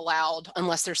researcher is allowed,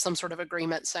 unless there's some sort of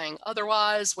agreement saying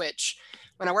otherwise, which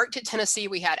when I worked at Tennessee,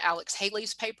 we had Alex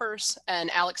Haley's papers, and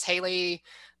Alex Haley,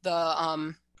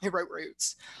 who wrote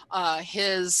Roots,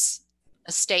 his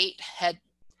estate had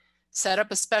set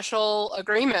up a special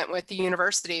agreement with the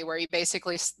university where they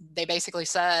basically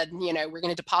said, you know, we're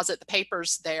going to deposit the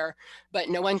papers there, but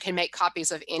no one can make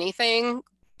copies of anything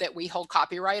that we hold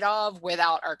copyright of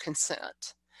without our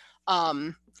consent.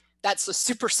 That's a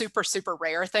super, super, super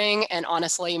rare thing. And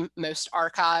honestly, most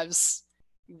archives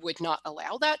would not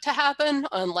allow that to happen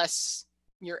unless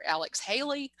you're Alex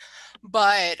Haley.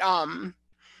 But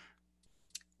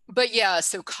yeah,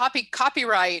 so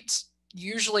copyright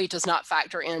usually does not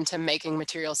factor into making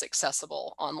materials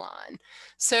accessible online.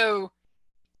 So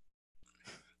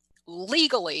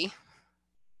legally,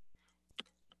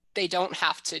 they don't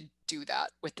have to do that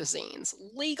with the zines.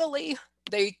 Legally,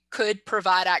 they could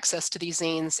provide access to these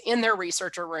zines in their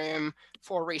researcher room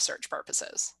for research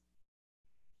purposes.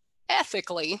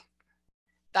 Ethically,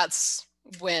 that's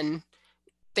when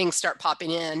things start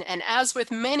popping in. And as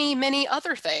with many, many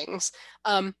other things,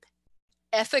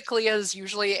 ethically is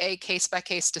usually a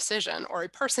case-by-case decision, or a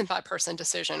person-by-person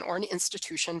decision, or an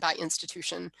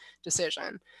institution-by-institution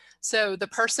decision. So the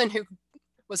person who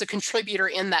was a contributor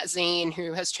in that zine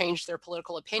who has changed their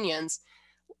political opinions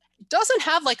doesn't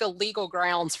have like a legal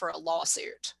grounds for a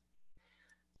lawsuit.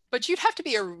 But you'd have to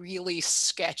be a really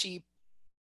sketchy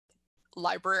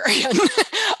librarian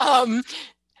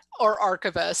or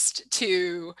archivist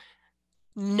to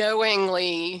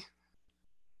knowingly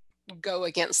go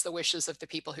against the wishes of the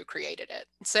people who created it.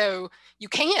 So you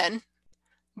can,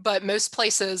 but most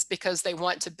places, because they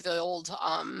want to build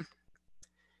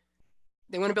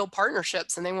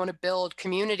partnerships, and they want to build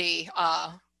community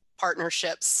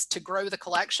partnerships to grow the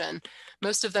collection,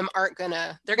 most of them aren't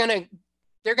gonna, they're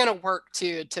gonna work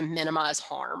to minimize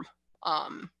harm.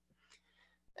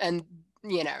 And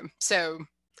you know, so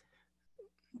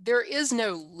there is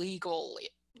no legal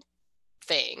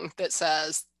thing that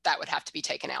says that would have to be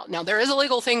taken out. Now, there is a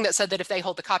legal thing that said that if they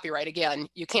hold the copyright, again,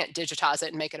 you can't digitize it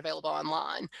and make it available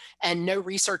online, and no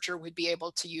researcher would be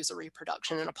able to use a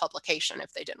reproduction in a publication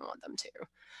if they didn't want them to,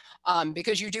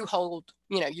 because you do hold,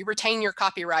 you know, you retain your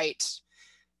copyright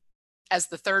as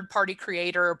the third-party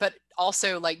creator, but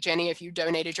also, like Jenny, if you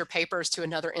donated your papers to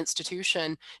another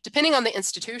institution, depending on the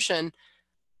institution,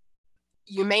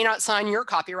 you may not sign your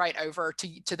copyright over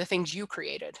to the things you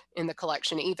created in the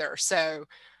collection either. So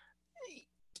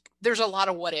there's a lot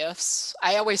of what ifs.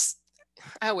 I always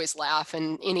laugh,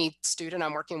 and any student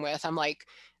I'm working with, I'm like,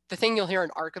 the thing you'll hear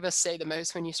an archivist say the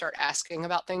most when you start asking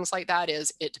about things like that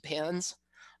is, it depends.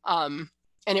 And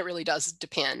it really does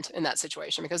depend in that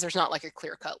situation, because there's not like a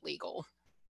clear-cut legal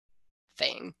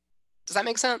thing. Does that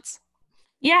make sense?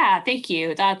 Yeah, thank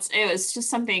you. It was just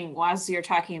something while you're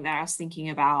talking that I was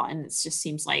thinking about, and it just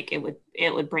seems like it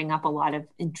would bring up a lot of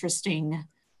interesting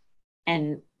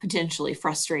and potentially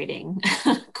frustrating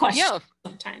questions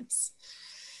sometimes.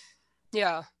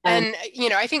 Yeah. And you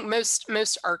know, I think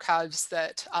most archives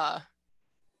that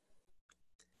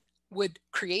would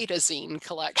create a zine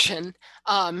collection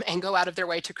and go out of their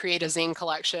way to create a zine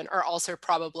collection are also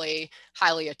probably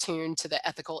highly attuned to the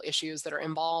ethical issues that are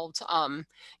involved.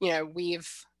 You know,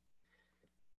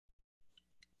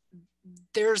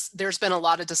 there's been a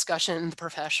lot of discussion in the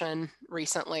profession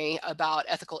recently about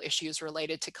ethical issues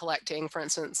related to collecting, for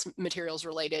instance, materials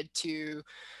related to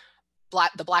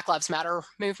the Black Lives Matter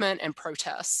movement and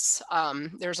protests.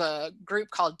 There's a group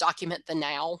called Document the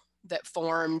Now that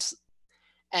formed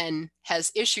and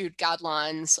has issued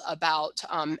guidelines about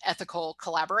ethical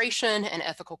collaboration and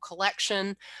ethical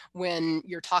collection when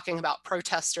you're talking about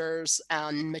protesters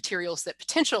and materials that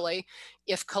potentially,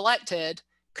 if collected,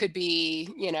 could be,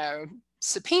 you know,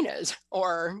 subpoenaed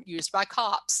or used by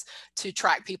cops to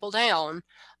track people down.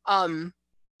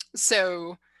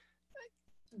 So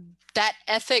that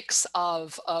ethics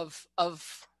of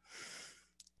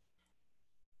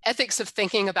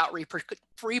thinking about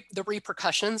the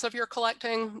repercussions of your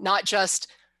collecting, not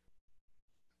just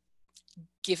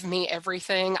give me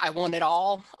everything, I want it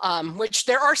all, which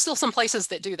there are still some places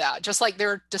that do that, just like there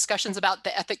are discussions about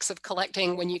the ethics of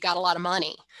collecting when you got a lot of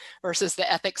money versus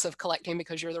the ethics of collecting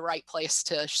because you're the right place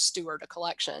to steward a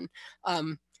collection.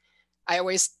 I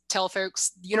always tell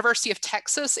folks, the University of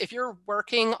Texas, if you're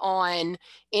working on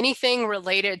anything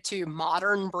related to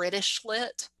modern British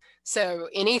lit, so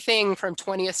anything from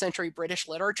 20th century British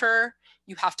literature,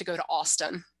 you have to go to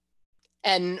Austin.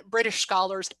 And British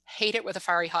scholars hate it with a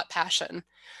fiery hot passion.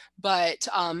 But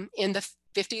in the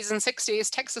 50s and 60s,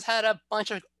 Texas had a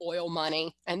bunch of oil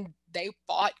money and they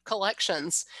bought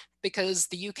collections because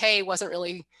the UK wasn't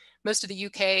really, most of the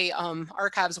UK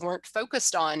archives weren't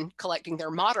focused on collecting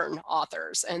their modern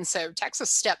authors. And so Texas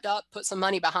stepped up, put some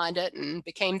money behind it, and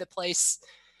became the place,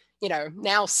 you know,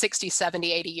 now 60,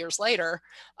 70, 80 years later,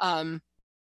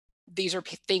 these are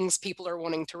things people are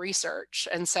wanting to research.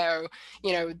 And so,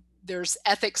 you know, there's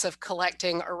ethics of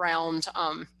collecting around,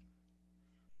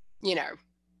 you know,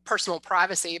 personal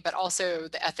privacy, but also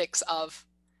the ethics of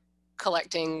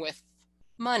collecting with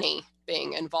money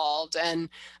being involved, and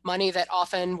money that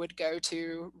often would go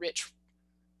to rich,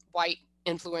 white,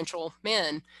 influential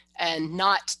men and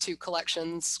not to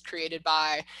collections created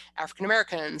by African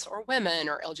Americans or women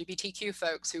or LGBTQ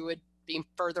folks who would be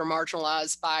further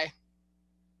marginalized by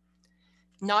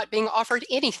not being offered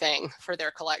anything for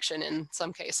their collection in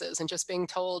some cases and just being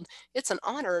told it's an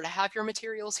honor to have your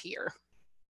materials here.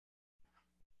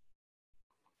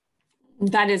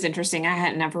 That is interesting. I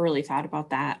had never really thought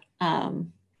about that. I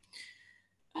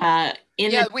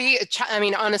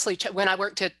mean, honestly, when I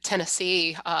worked at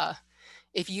Tennessee,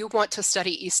 if you want to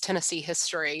study East Tennessee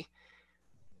history,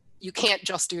 you can't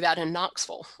just do that in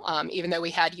Knoxville. Even though we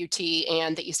had UT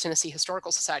and the East Tennessee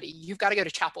Historical Society, you've got to go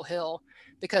to Chapel Hill,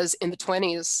 because in the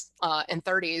 20s and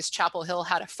 30s, Chapel Hill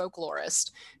had a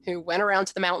folklorist who went around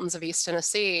to the mountains of East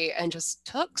Tennessee and just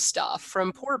took stuff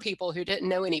from poor people who didn't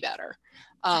know any better.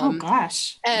 Oh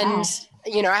gosh. And, wow.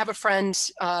 You know, I have a friend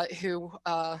who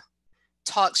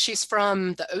talks, she's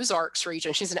from the Ozarks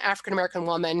region. She's an African-American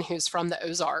woman who's from the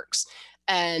Ozarks.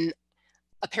 And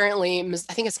apparently,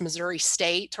 I think it's Missouri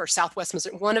State or Southwest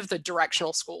Missouri, one of the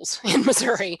directional schools in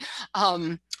Missouri,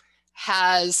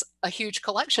 has a huge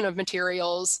collection of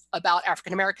materials about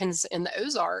African Americans in the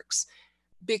Ozarks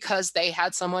because they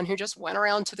had someone who just went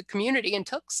around to the community and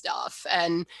took stuff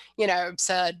and, you know,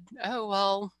 said, oh,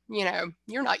 well, you know,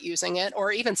 you're not using it.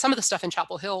 Or even some of the stuff in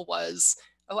Chapel Hill was,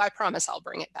 oh, I promise I'll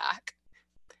bring it back.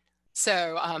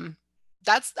 So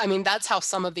that's how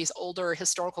some of these older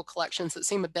historical collections that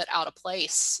seem a bit out of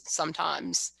place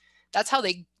sometimes, that's how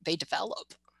they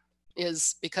develop,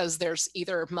 is because there's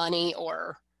either money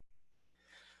or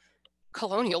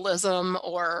colonialism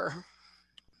or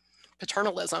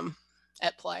paternalism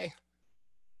at play.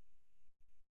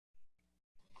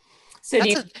 So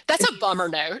that's a bummer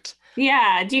note.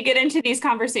 Yeah. Do you get into these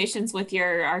conversations with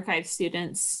your archive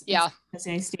students? Yeah. As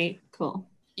a state? Cool.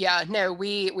 Yeah, no,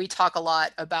 we talk a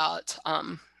lot about,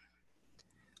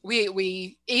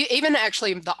 even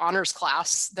actually the honors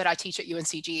class that I teach at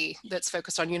UNCG that's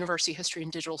focused on university history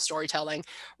and digital storytelling,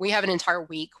 we have an entire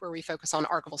week where we focus on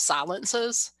archival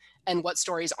silences and what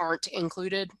stories aren't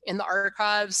included in the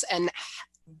archives and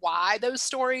why those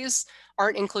stories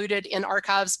aren't included in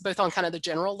archives, both on kind of the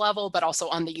general level, but also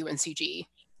on the UNCG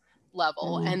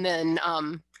level. Mm-hmm. And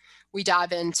then we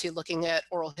dive into looking at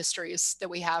oral histories that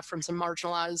we have from some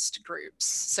marginalized groups.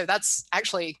 So that's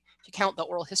actually, if you count the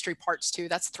oral history parts too,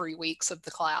 that's 3 weeks of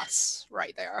the class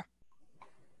right there.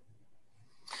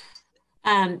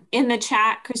 In the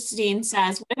chat, Christine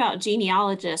says, what about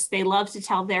genealogists? They love to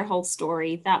tell their whole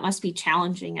story. That must be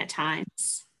challenging at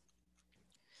times.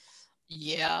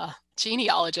 Yeah,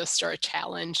 genealogists are a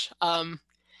challenge.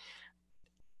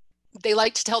 They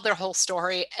like to tell their whole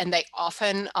story, and they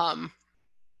often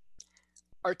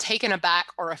are taken aback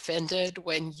or offended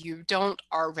when you don't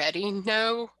already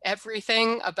know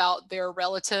everything about their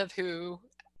relative who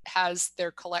has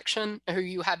their collection, who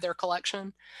you have their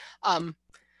collection.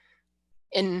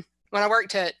 When I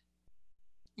worked at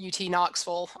UT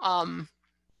Knoxville,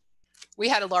 we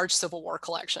had a large Civil War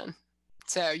collection.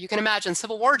 So you can imagine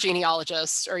Civil War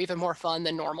genealogists are even more fun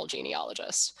than normal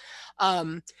genealogists.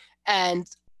 And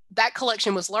that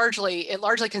collection was largely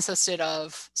consisted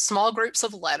of small groups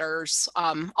of letters.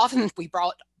 Often we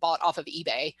bought off of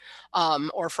eBay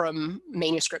or from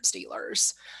manuscript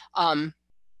dealers.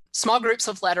 Small groups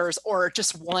of letters or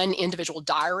just one individual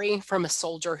diary from a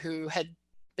soldier who had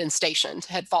been stationed,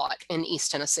 had fought in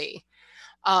East Tennessee.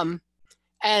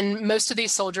 And most of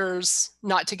these soldiers,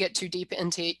 not to get too deep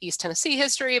into East Tennessee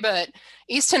history, but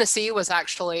East Tennessee was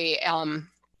actually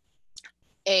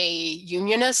a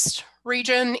Unionist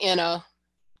region in a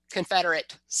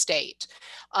Confederate state.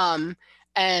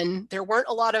 And there weren't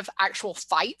a lot of actual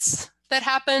fights that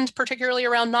happened, particularly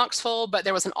around Knoxville, but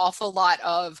there was an awful lot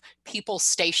of people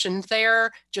stationed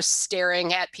there just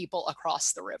staring at people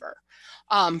across the river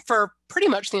for pretty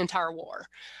much the entire war.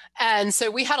 And so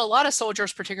we had a lot of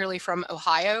soldiers, particularly from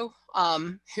Ohio,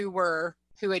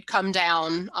 who had come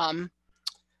down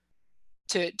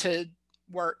to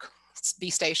work, be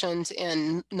stationed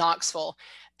in Knoxville.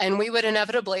 And we would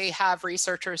inevitably have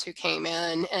researchers who came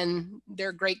in, and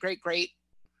their great,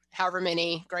 however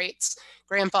many greats,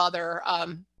 grandfather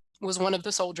was one of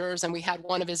the soldiers, and we had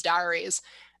one of his diaries.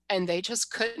 And they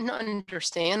just couldn't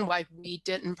understand why we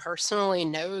didn't personally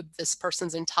know this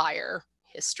person's entire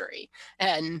history.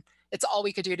 And it's all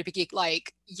we could do to be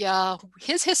like, yeah,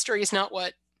 his history is not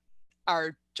what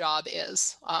our job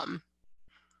is.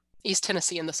 East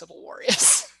Tennessee and the Civil War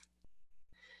is.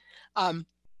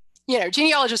 You know,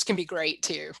 genealogists can be great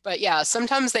too, but yeah,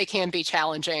 sometimes they can be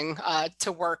challenging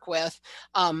to work with.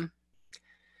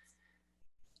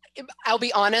 I'll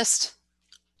be honest,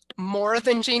 more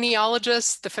than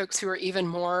genealogists, the folks who are even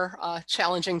more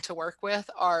challenging to work with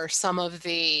are some of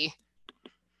the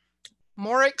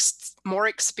more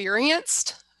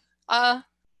experienced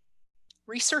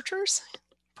researchers,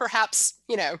 perhaps,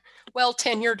 you know,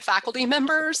 well-tenured faculty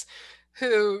members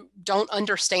who don't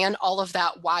understand all of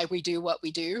that why we do what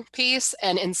we do piece,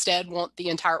 and instead want the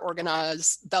entire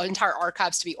archives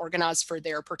to be organized for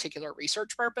their particular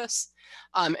research purpose.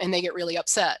 And they get really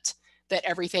upset that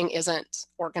everything isn't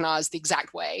organized the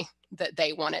exact way that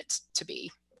they want it to be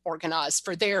organized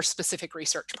for their specific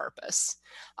research purpose.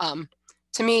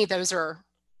 To me, those are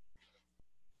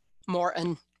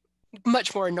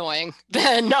much more annoying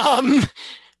than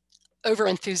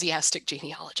over-enthusiastic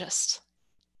genealogists.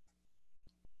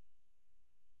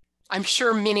 I'm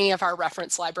sure many of our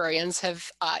reference librarians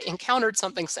have encountered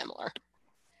something similar.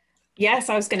 Yes,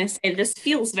 I was going to say, this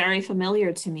feels very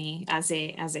familiar to me as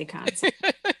a concept.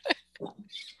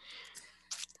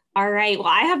 All right, well,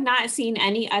 I have not seen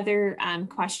any other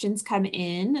questions come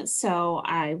in, so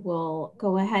I will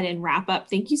go ahead and wrap up.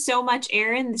 Thank you so much,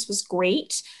 Erin. This was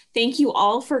great. Thank you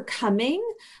all for coming.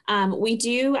 We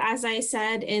do, as I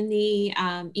said in the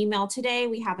email today,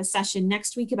 we have a session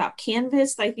next week about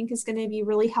Canvas that I think is going to be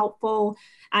really helpful.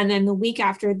 And then the week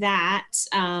after that,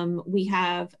 we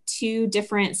have two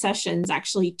different sessions,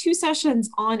 actually 2 sessions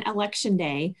on Election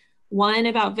Day. One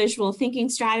about visual thinking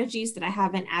strategies that I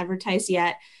haven't advertised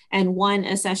yet, and one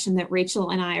a session that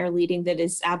Rachel and I are leading that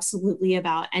is absolutely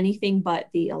about anything but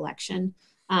the election.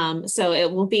 So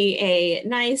it will be a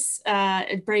nice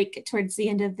break towards the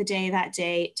end of the day that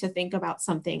day to think about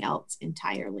something else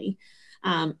entirely.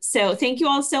 So thank you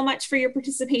all so much for your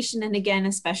participation. And again,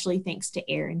 especially thanks to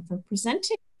Erin for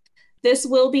presenting. This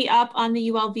will be up on the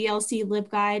ULVLC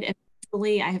LibGuide.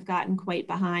 Eventually, I have gotten quite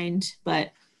behind,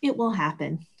 but it will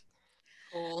happen.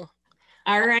 Cool.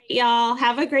 All right, y'all.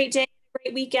 Have a great day,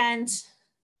 great weekend.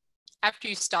 After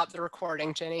you stop the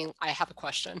recording, Jenny, I have a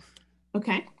question.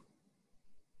 Okay.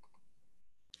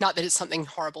 Not that it's something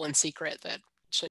horrible and secret that